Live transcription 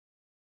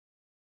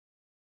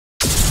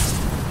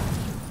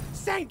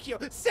Thank you,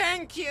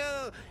 thank you!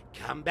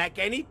 Come back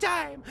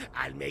anytime.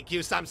 I'll make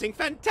you something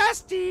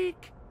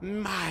fantastic.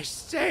 My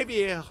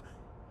savior.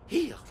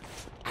 Here,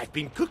 I've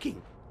been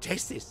cooking.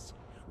 Taste this.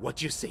 What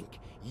do you think?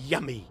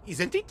 Yummy,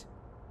 isn't it?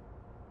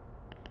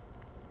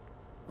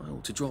 I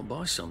ought to drop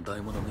by someday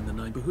when I'm in the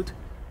neighbourhood.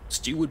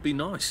 Stew would be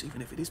nice,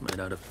 even if it is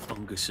made out of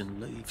fungus and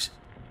leaves.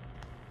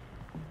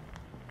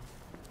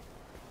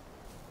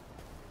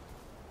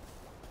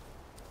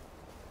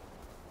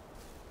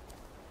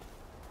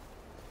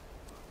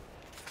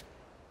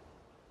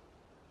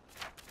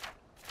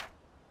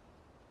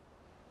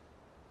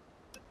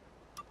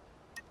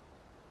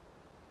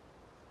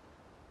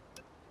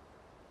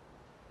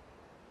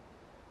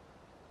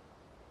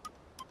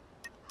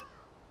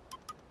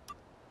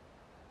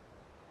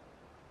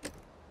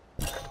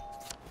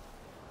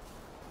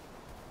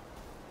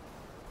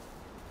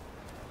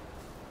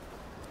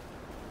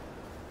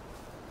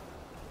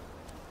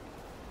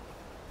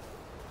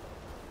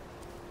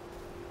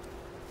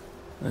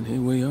 And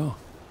here we are.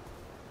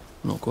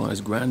 Not quite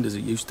as grand as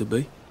it used to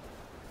be.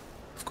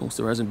 Of course,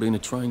 there hasn't been a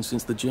train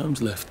since the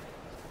germs left.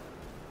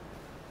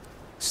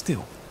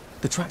 Still,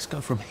 the tracks go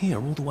from here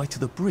all the way to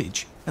the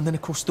bridge, and then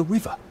across the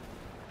river.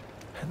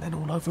 And then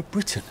all over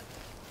Britain.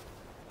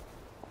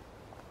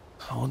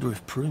 I wonder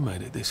if Prue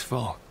made it this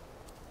far.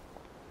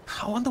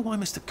 I wonder why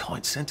Mr.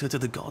 Kite sent her to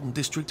the Garden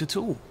District at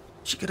all.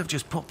 She could have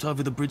just popped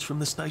over the bridge from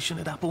the station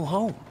at Apple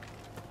Hole.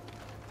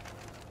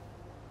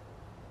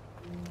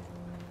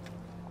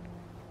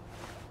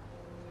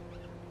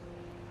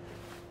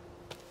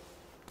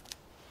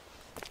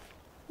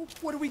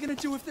 What are we going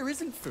to do if there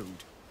isn't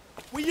food?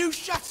 Will you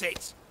shut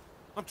it?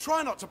 I'm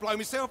trying not to blow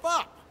myself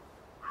up.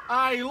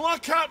 Hey,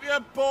 look up your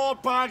ball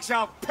bags,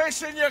 I'll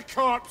piss in your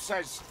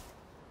corpses!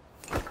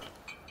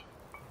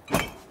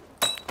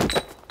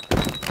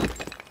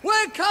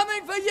 We're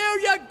coming for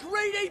you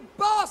greedy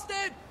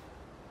bastard!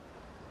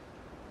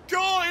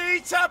 Go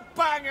eat a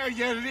banger,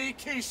 you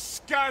leaky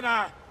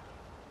scunner!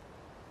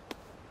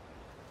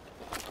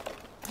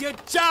 You're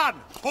done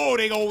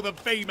hoarding all the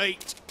bee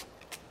meat.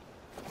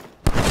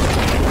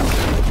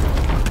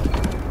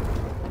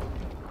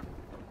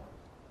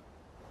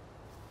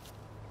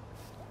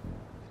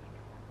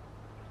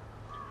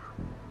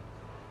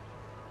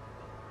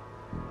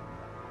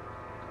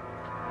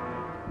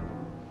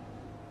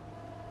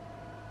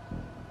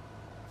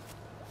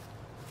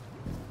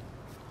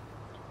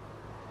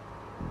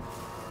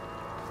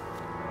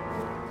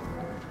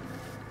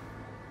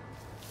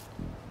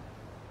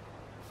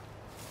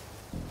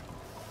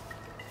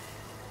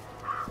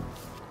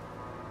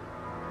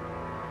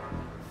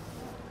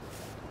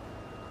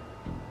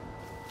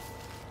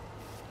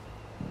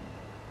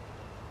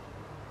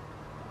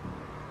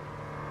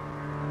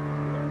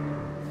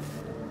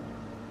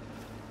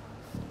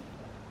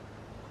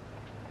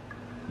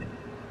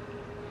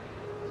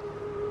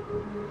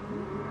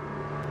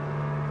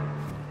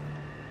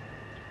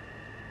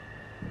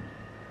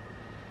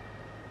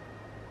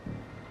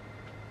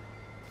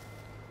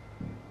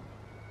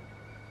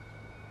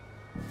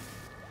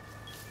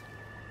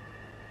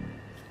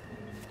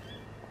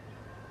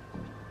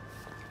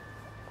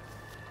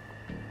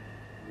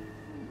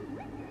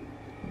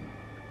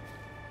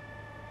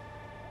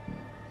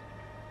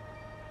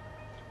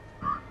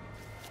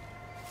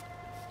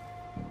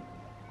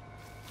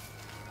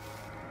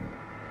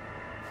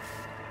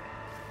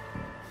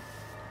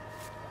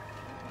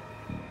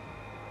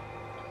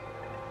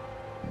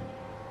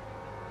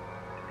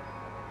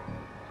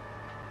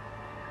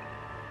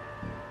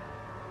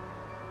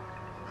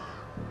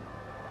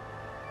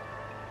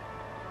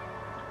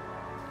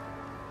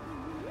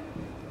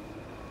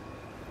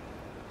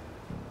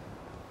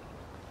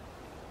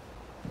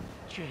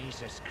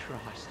 Jesus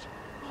Christ.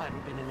 I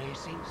haven't been in here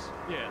since.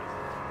 Yeah.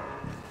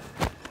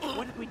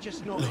 Why did we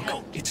just not Look,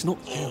 help? it's not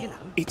you, You know,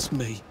 it's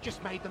me.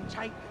 just made them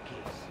take the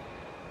kids.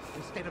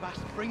 Instead of us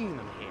bringing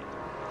them here.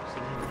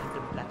 Singing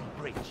London bloody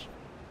bridge.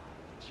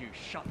 You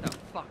shut the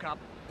fuck up.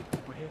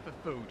 We're here for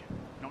food,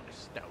 not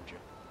nostalgia.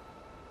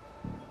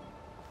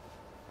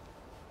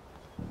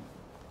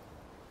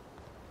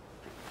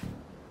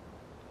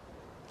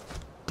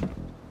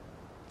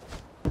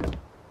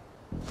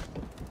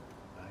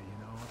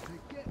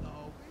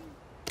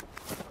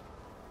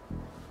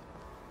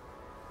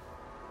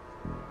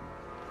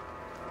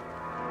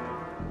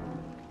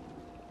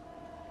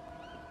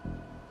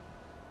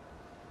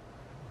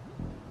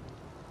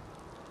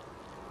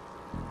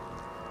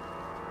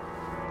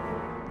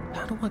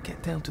 How do I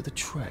get down to the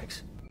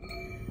tracks?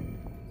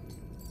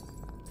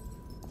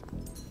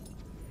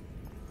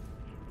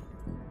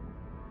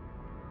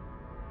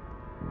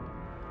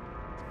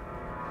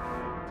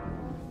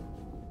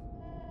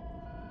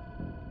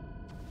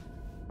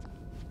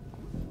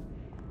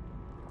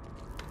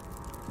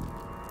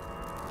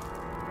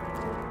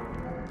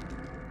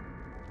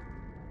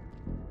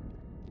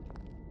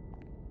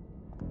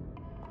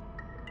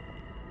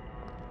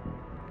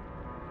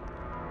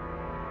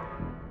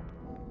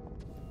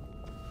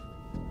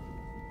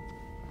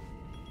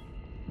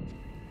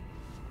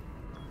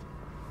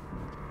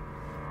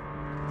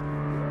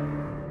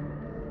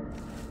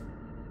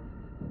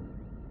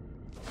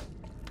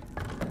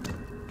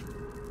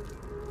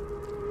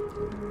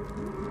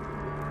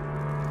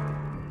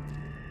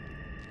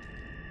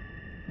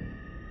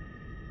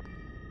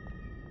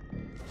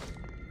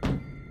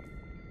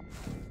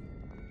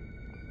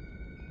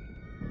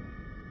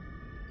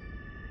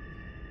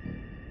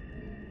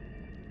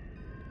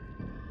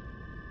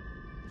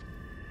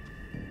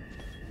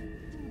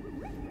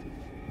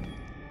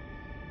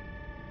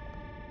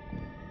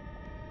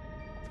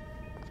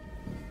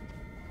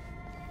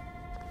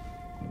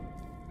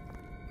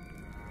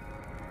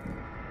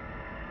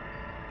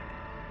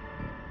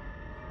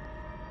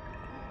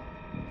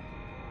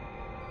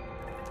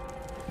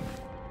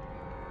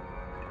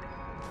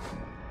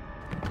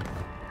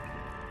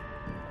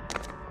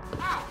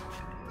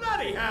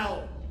 Bloody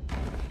hell!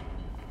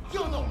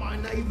 You're not my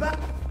neighbour!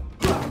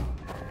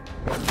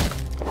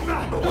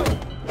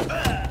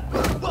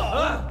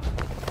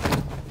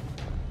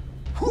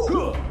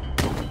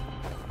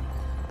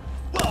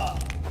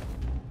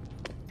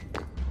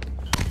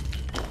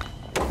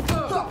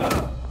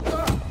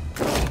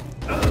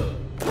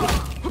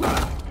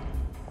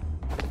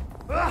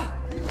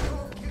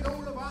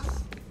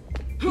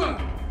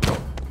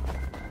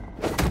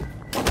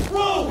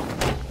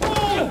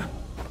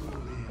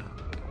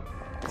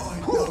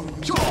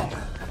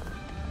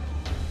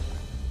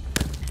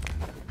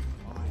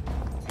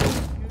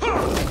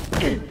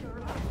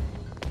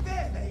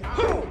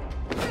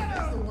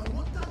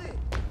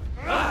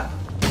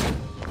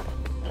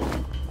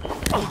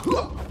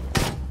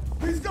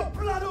 He's got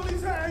blood on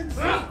his hands!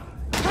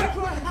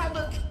 Try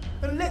havoc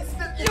and let's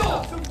get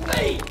your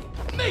meat!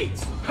 Leave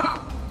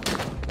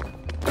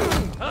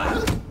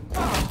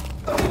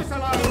us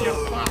alone, you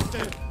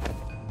bastard!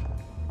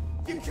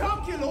 You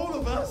can't kill all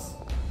of us!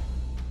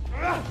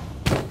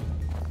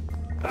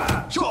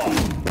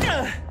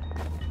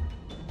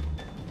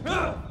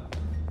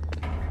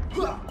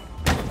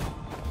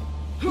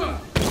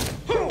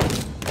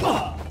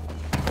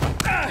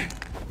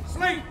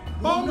 Sleep!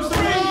 Bombs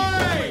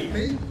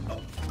away!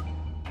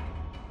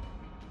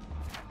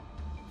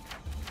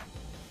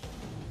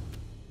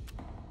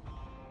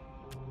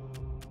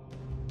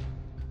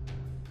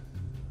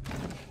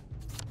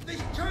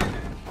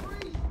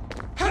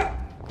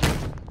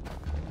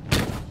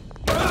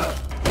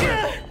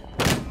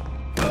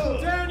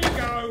 Down you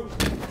go!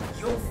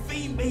 You're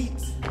fiend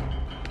meat!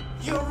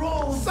 You're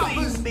all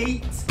fiend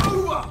meat!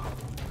 Over!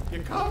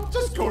 You can't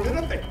just call it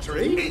a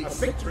victory! A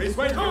victory is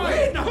when you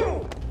win!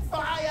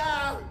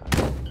 Fire!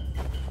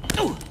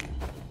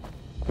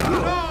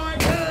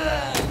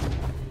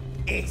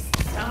 It's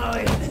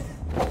time!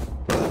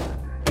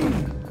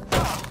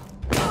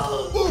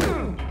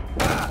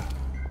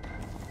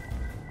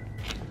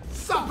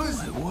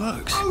 Supper's It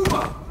works.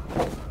 over!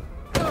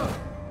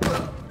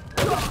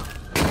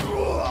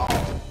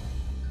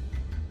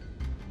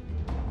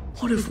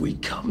 What have we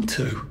come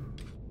to?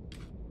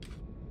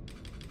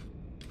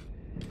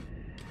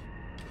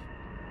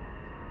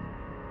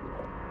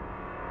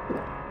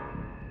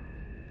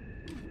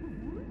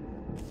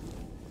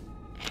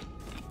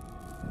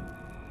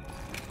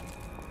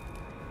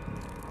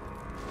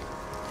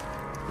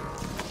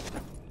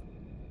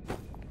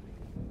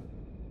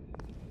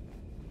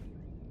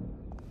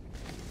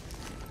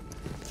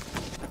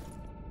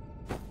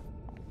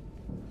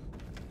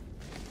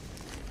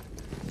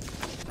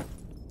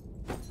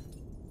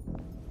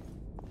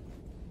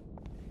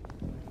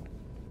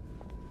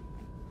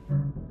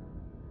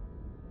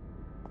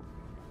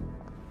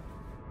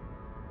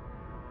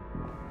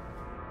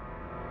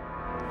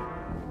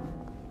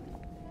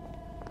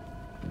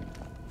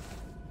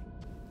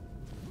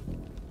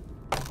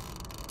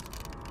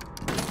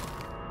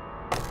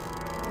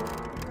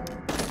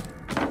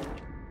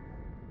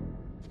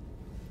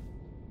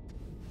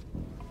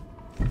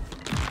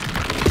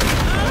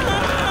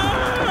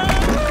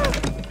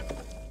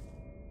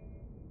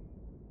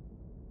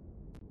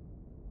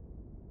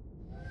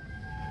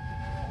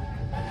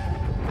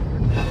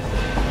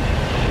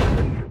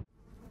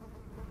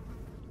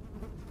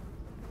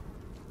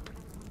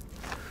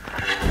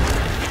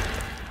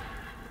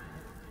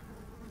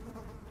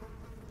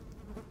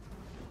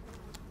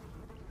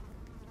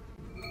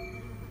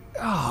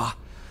 Ah,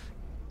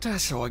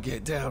 that's how I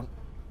get down.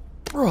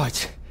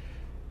 Right.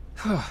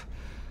 Now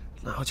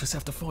I just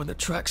have to find the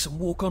tracks and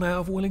walk on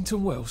out of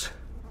Wellington Wells.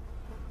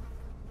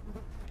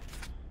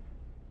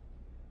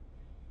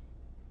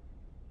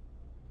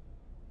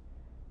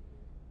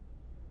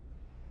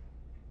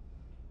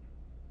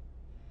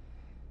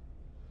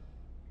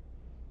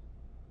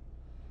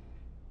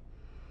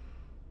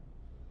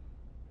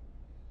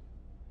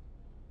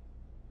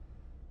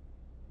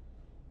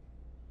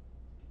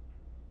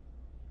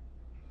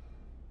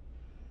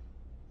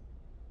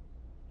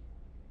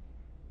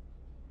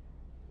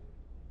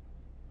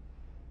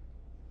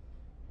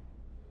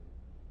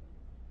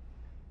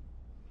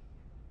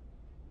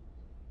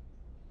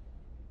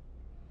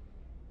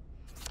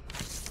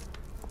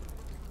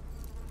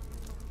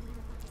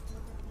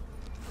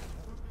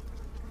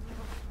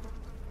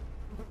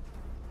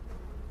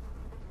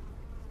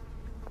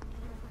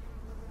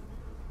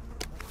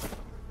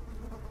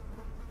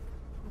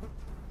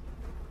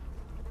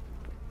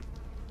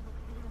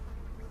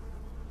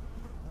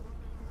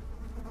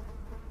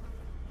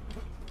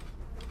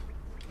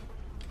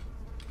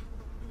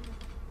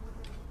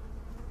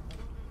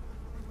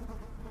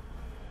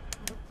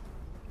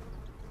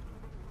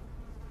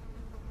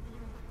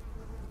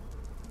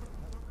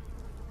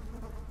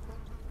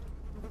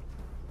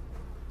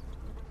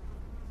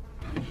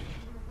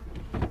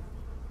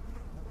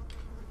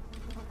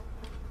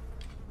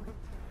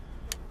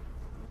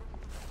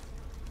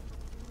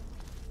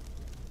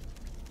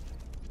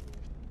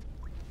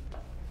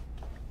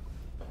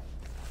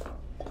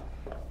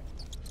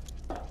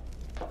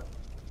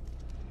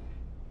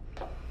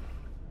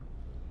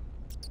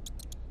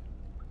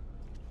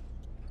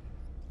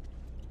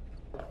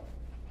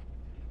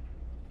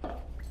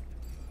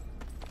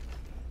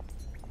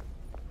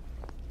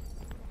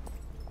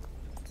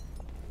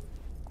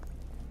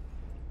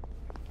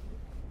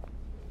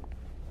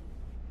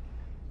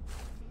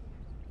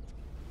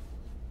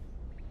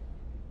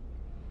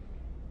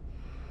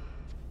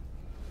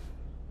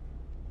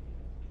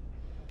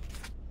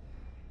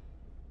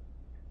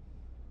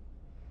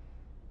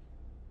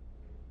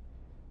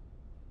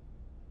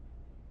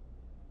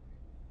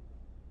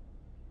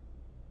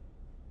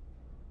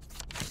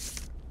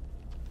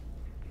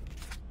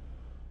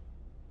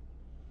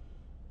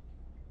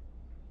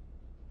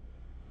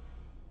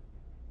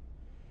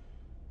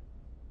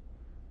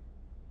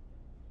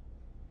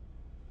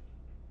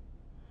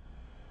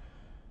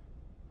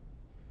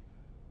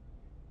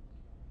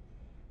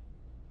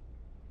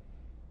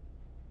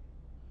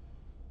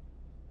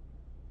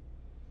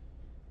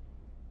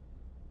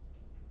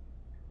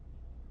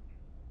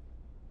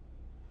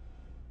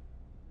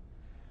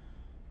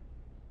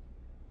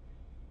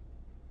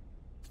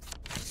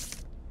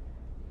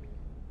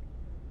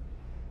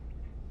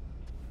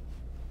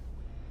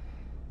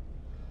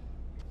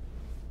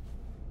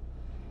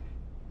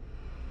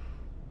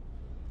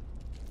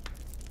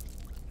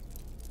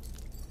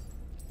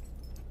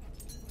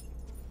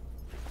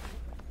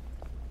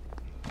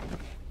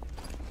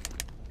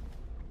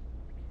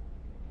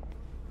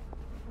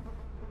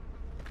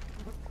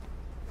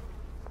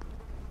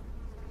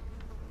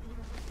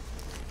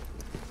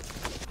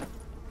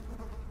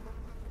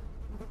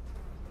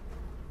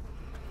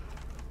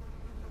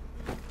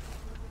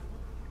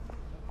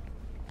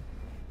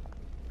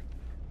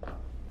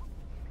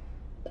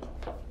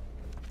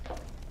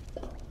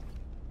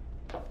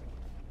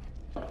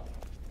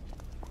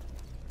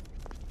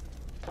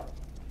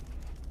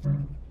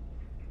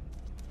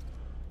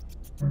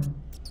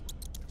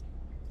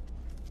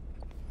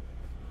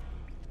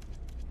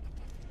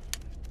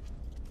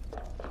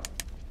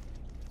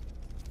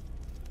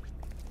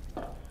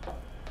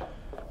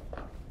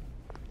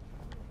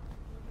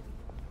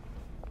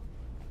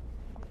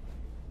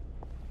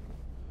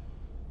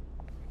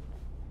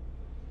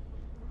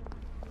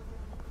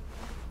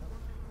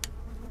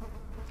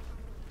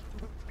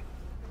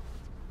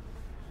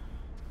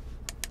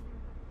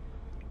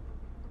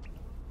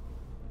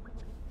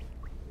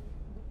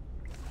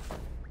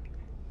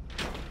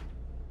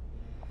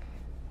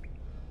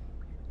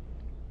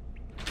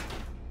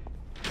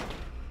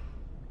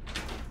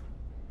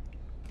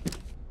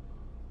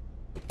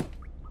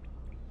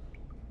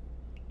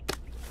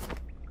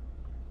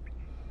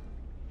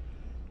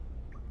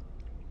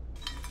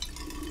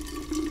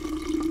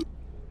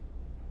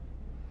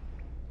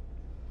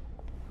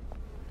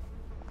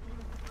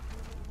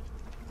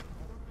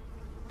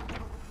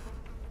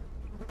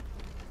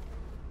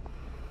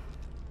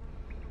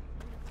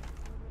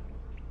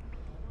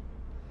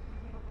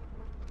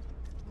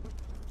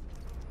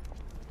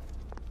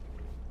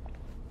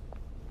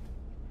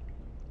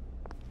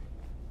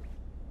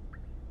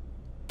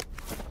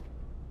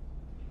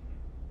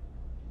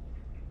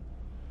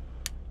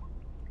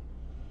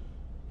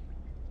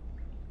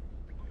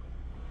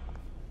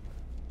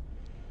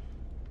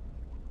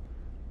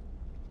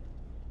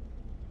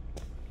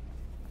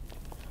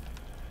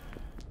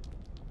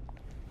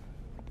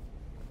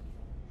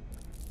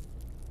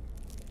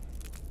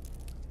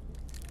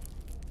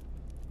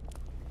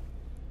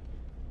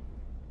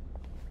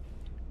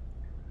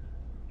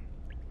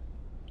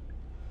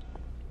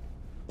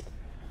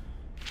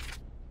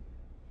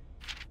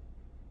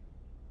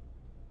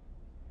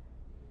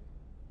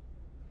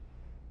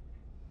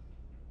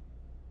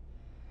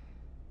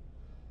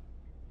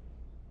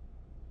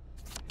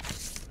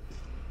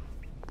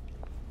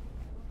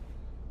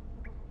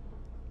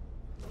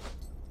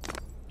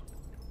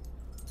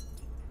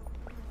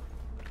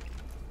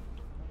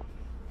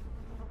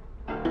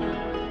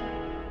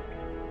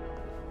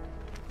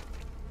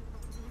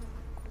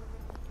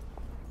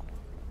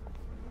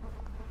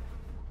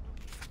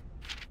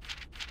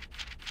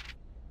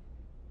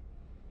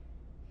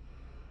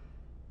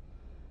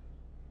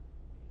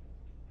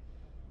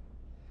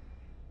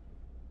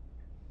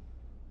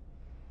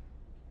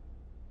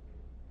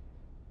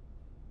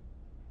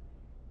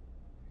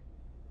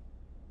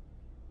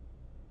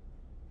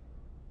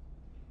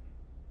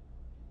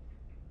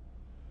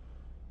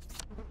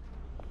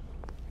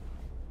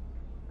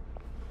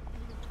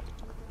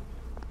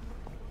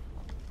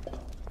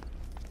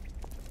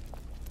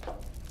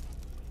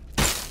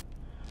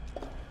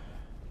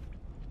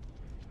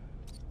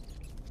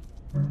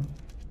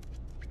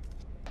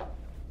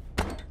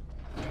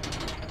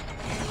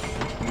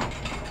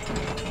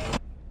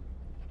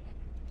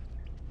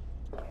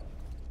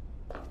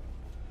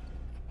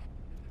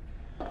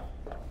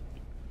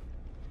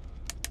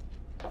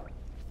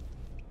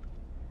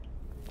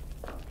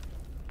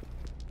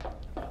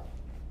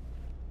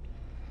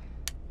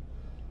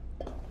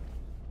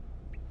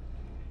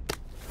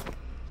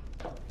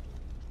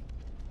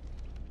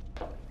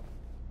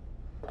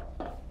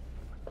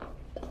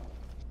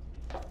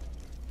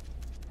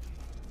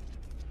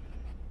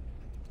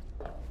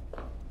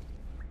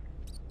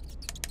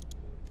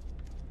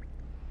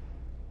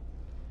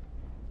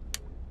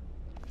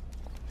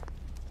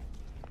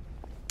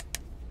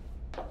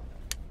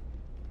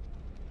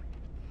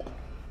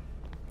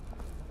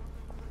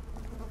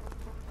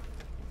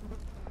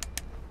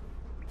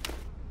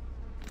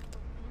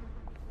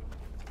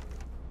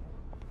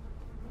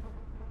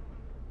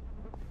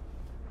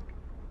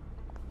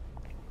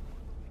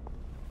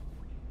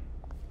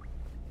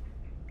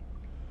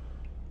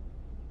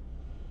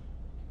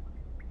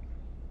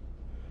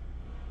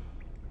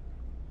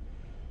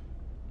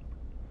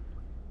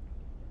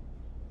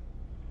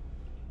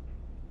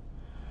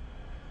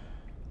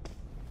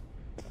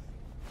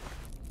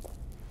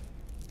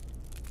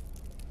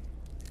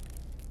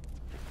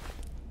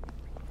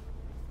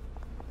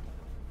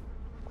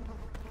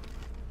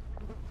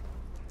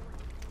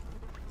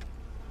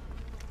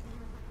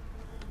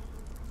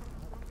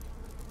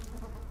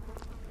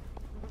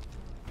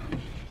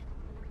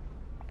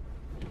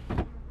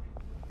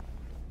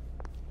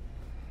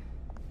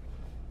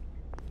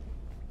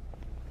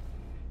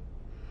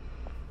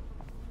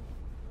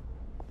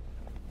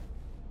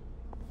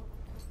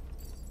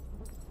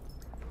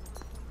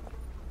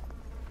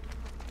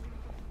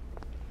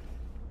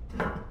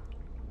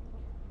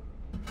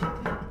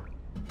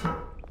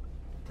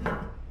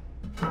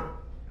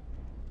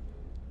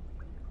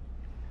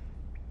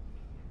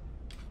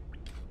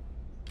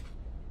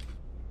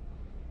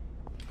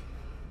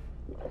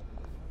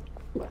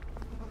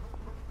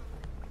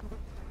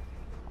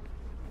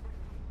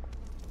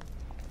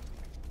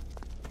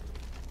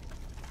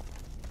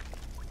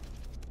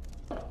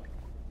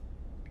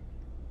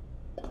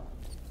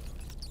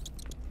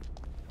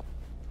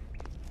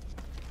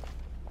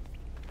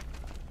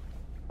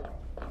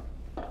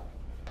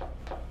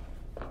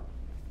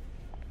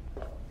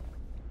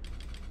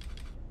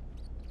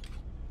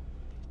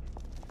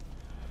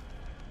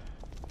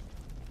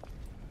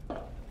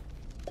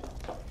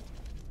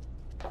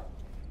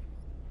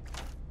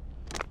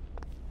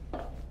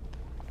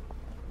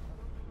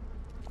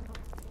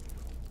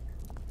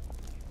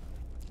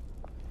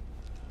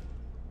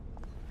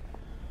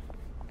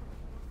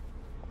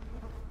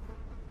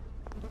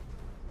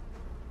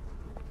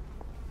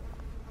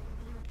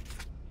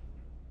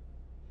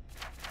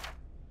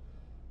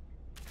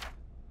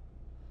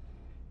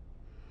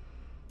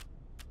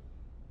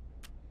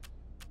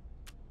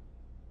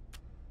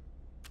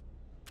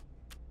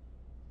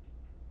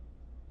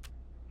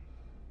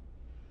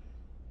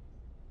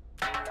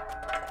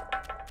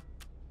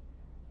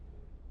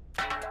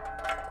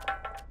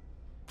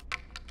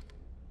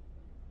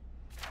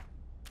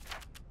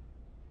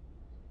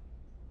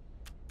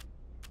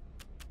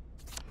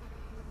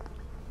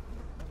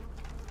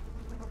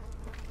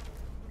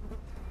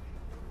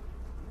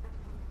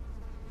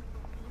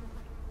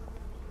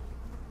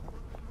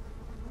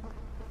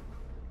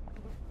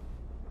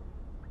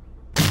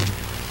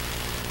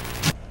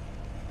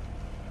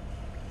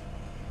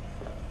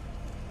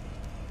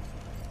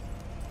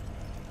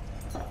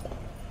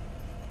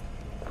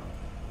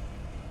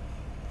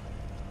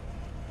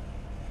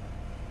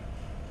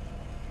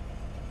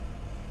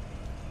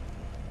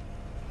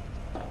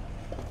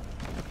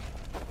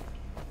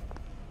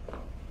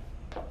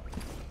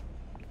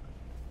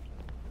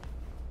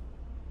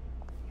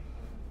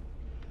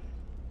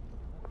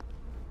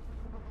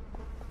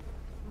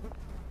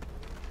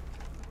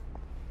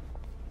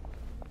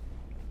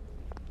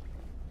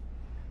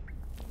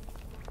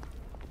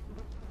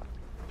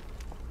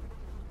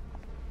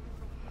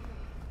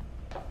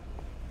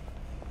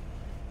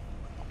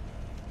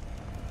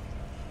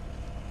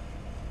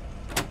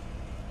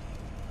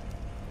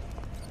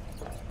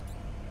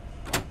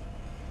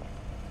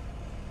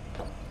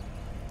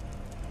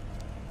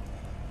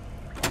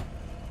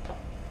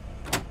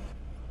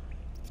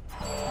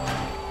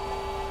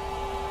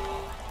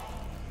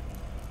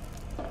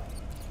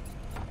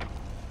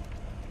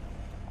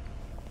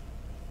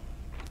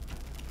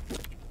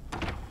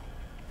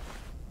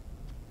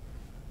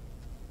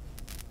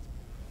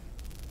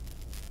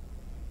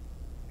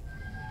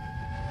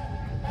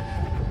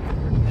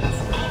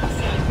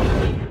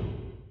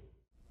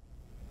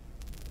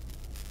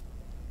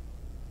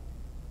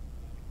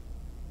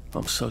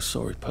 I'm so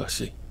sorry,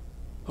 Percy.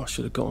 I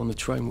should have got on the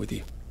train with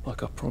you,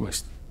 like I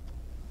promised.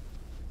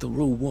 The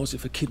rule was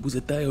if a kid was a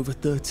day over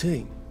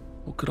 13,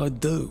 what could I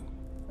do?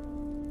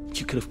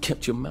 You could have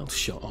kept your mouth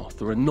shut,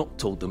 Arthur, and not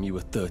told them you were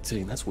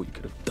 13. That's what you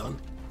could have done.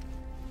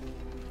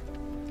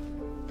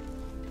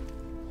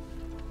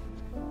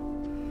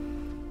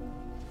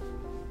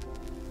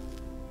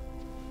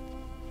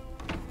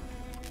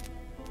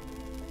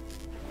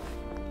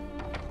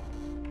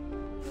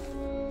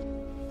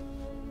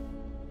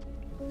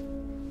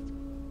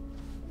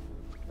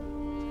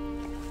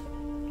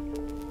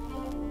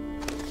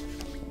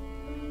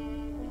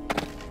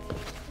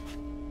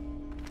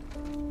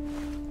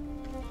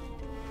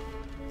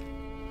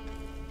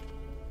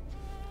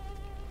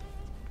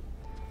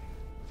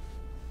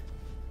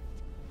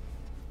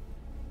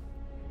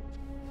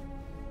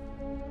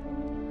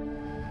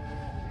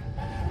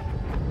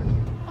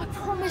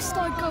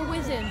 I'd go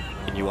with him.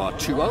 And you are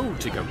too old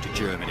to go to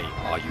Germany,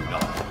 are you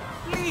not?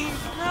 Please,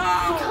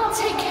 no! He can't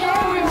take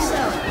care of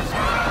himself.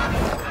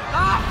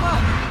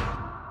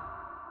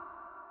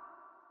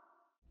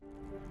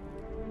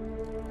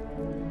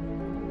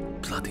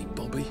 Bloody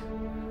Bobby.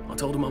 I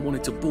told him I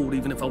wanted to board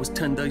even if I was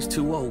 10 days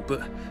too old,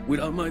 but we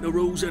don't make the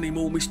rules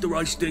anymore, Mr.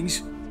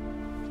 Hastings.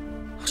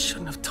 I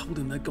shouldn't have told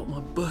him they got my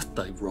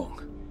birthday wrong.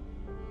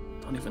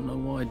 Don't even know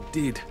why I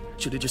did.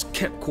 Should have just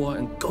kept quiet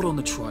and got on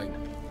the train.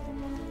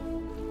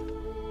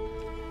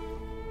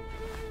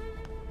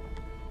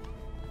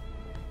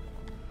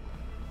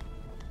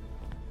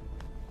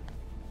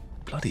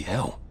 Bloody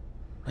hell.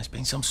 There's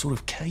been some sort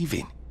of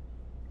cave-in.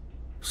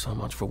 So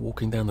much for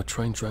walking down the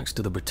train tracks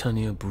to the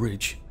Britannia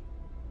Bridge.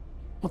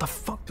 What the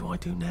fuck do I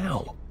do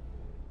now?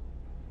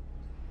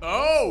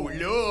 Oh,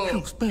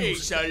 look!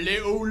 It's a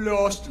little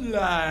lost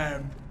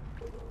lamb.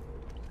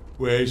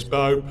 Where's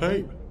Bo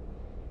Peep?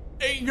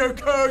 Eating her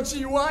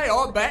curdsy way,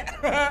 I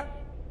bet.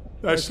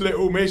 That's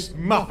little Miss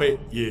Muppet,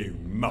 you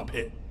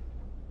muppet.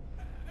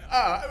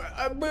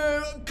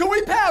 Can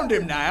we pound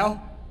him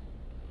now?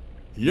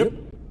 Yep.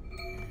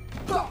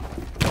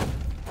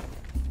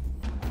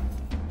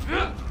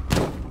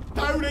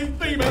 Don't eat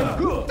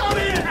female! Don't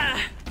eat!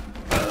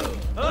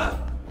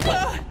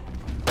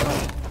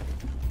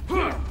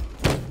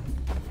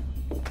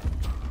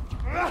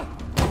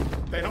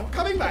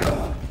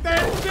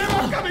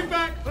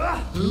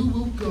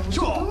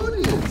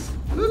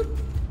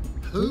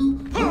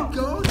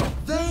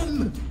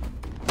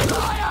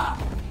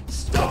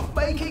 Stop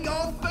making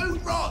our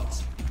food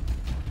rot!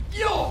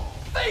 Your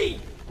feet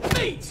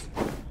meat!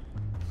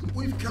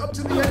 We've come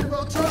to the end of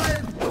our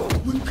time!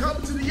 We've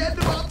come to the end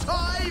of our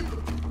time!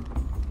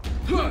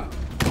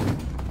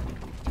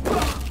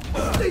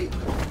 Sleep!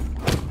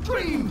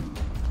 Dream!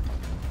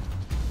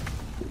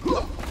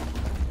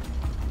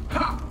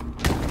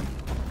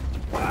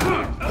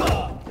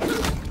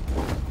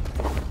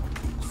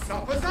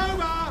 Supper's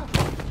over!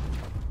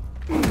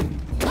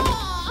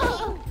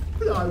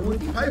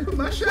 Plywood and paper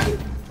mache!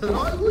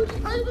 Plywood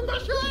and paper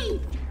mache!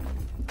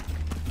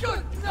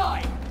 Good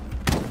night!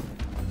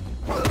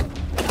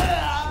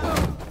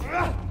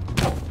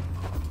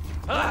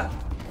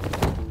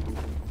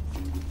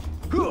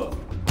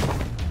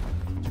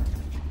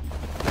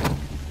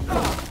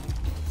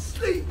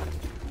 Sleep!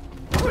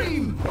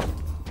 Dream!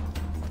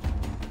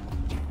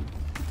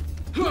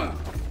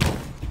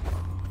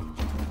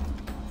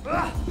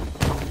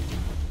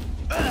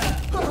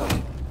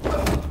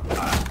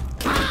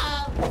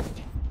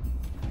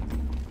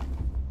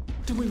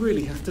 Do we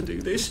really have to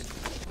do this?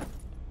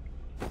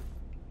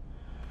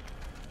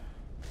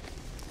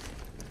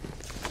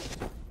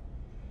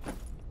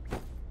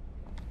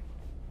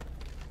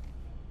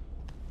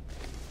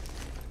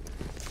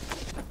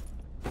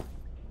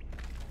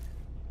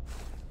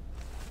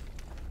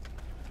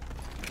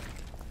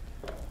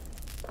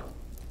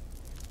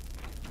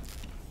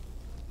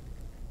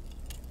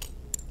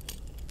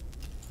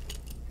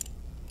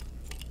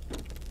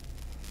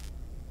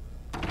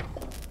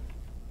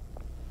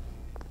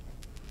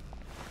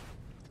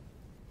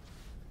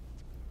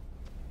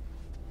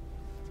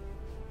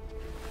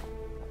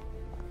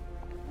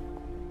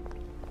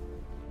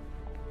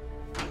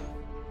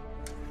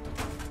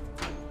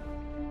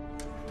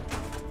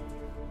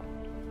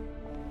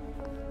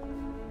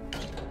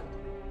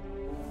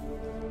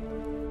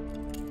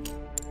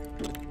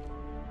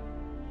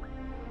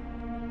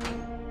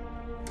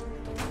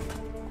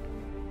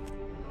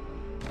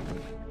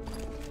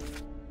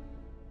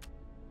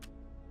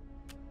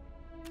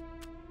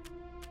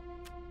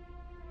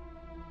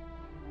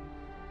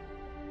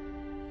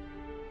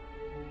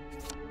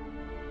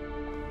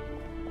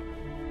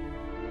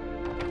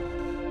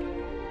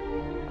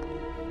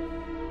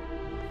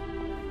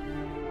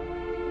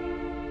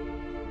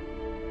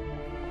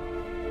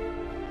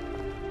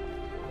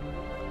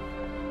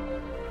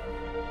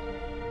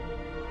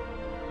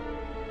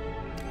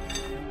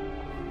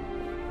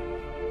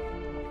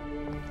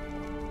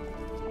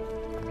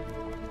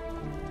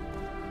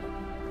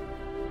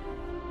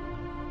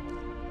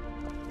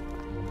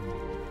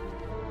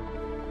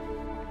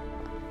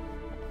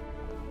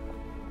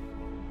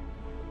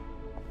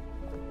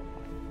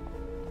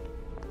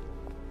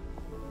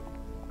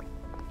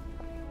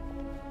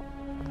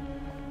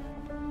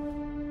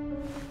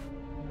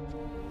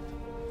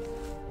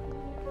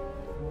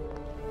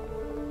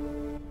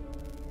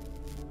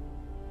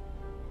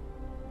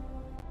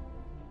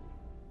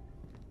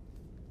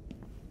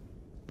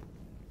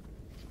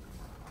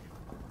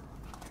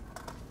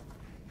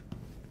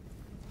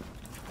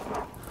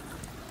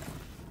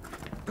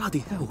 Bloody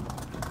hell.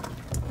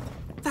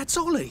 That's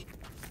Ollie!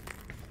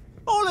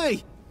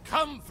 Ollie!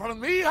 Come for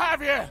me,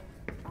 have you?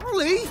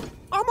 Ollie!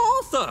 I'm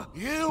Arthur!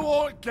 You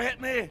won't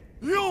get me!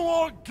 You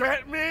won't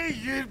get me,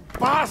 you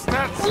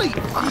bastards! Ollie!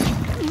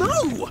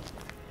 No!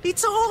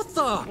 It's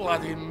Arthur!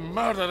 Bloody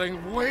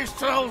murdering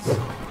wastrels!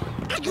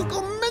 You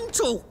gone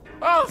mental!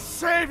 I'll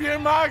save you,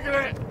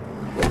 Margaret!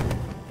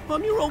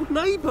 I'm your old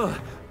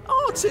neighbour,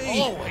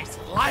 Artie! Always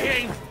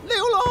lying!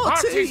 Little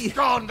Artie! Artie's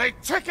gone, they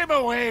took him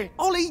away!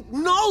 Ollie,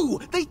 no!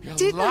 They You're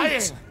didn't!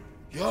 lying!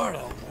 You're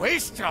a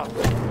wastrel!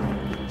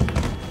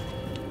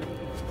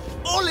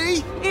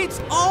 Ollie, it's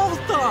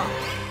Arthur!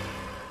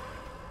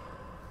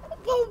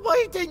 Well,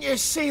 why didn't you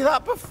see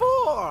that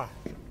before?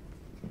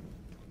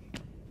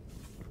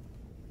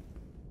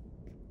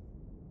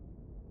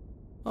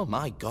 Oh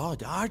my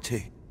God,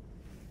 Artie.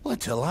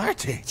 Little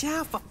Artie.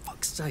 Yeah, for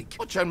fuck's sake.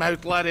 Watch your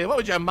mouth, laddie. What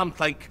would your mum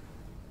think?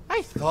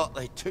 I thought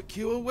they took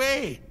you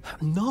away.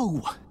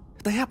 No,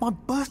 they had my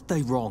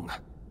birthday wrong.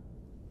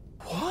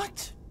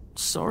 What?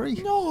 Sorry?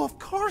 No, of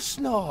course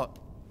not.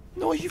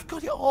 No, you've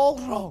got it all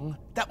wrong.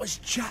 That was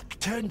Jack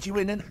turned you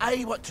in and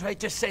I what tried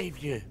to save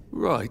you.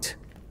 Right.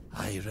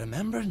 I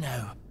remember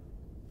now.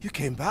 You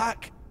came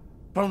back.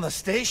 From the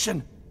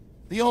station.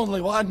 The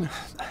only one.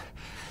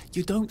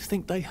 You don't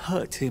think they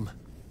hurt him?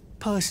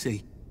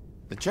 Percy?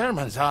 The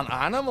Germans aren't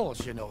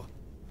animals, you know.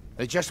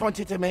 They just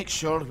wanted to make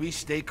sure we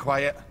stay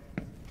quiet.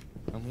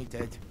 And we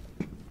did.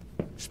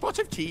 Spot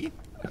of tea?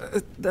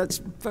 That's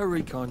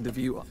very kind of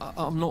you.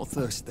 I'm not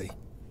thirsty.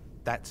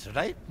 That's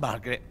right,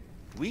 Margaret.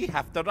 We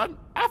have to run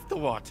after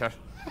water.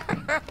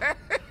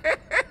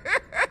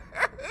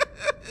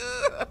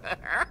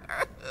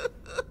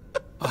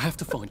 I have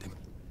to find him.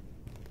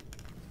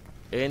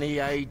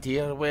 Any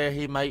idea where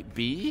he might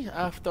be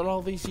after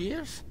all these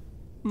years?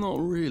 Not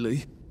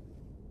really.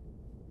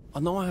 I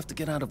know I have to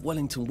get out of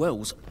Wellington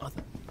Wells.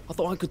 I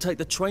thought I could take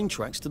the train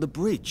tracks to the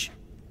bridge.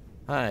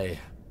 Aye.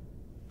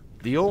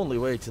 The only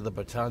way to the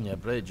Britannia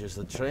Bridge is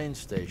the train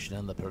station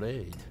and the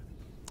parade.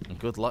 And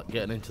good luck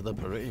getting into the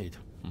parade.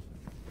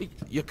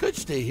 You could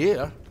stay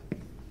here.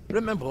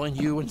 Remember when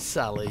you and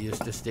Sally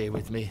used to stay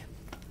with me?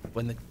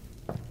 When the...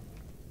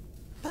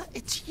 But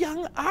it's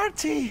young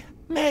Artie.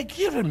 Meg,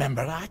 you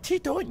remember Artie,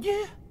 don't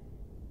you?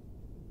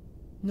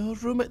 No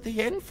room at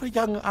the inn for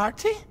young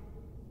Artie?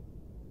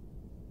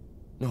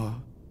 No.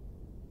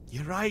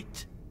 You're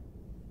right.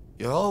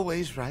 You're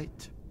always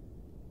right.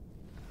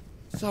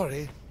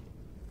 Sorry.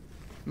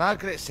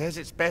 Margaret says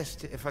it's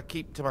best if I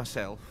keep to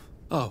myself.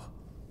 Oh.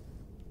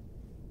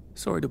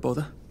 Sorry to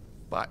bother.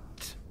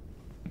 But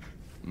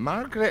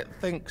Margaret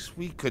thinks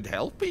we could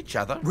help each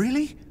other.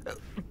 Really?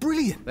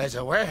 Brilliant. There's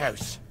a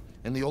warehouse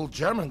in the old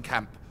German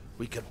camp.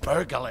 We could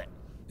burgle it.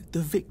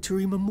 The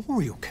Victory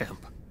Memorial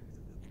Camp?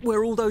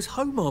 Where all those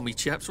Home Army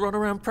chaps run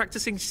around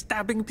practicing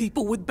stabbing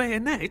people with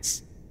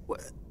bayonets?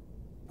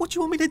 What do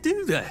you want me to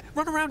do there?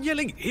 Run around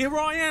yelling, "Here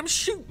I am,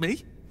 shoot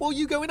me," while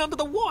you go in under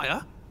the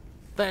wire?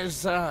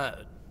 There's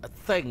a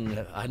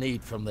thing I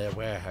need from their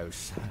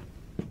warehouse.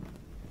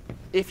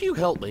 If you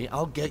help me,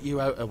 I'll get you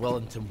out of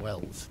Wellington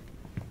Wells.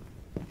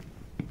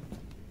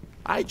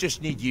 I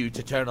just need you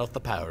to turn off the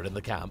power in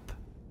the camp.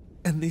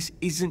 And this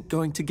isn't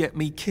going to get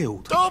me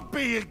killed? Don't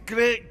be a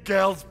great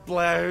girl's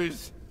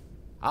blouse.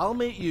 I'll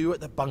meet you at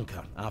the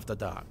bunker after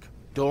dark.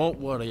 Don't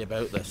worry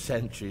about the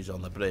sentries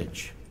on the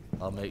bridge.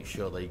 I'll make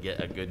sure they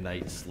get a good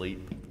night's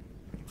sleep.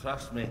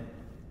 Trust me,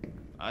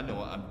 I know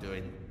what I'm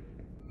doing.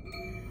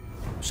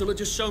 Shall I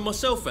just show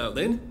myself out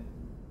then?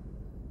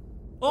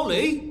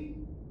 Ollie?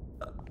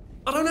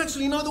 I don't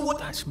actually know the what...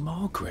 That's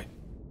Margaret.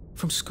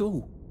 From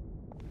school.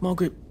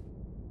 Margaret...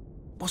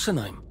 What's her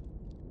name?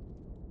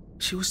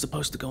 She was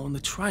supposed to go on the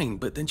train,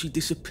 but then she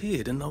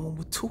disappeared and no one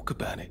would talk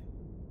about it.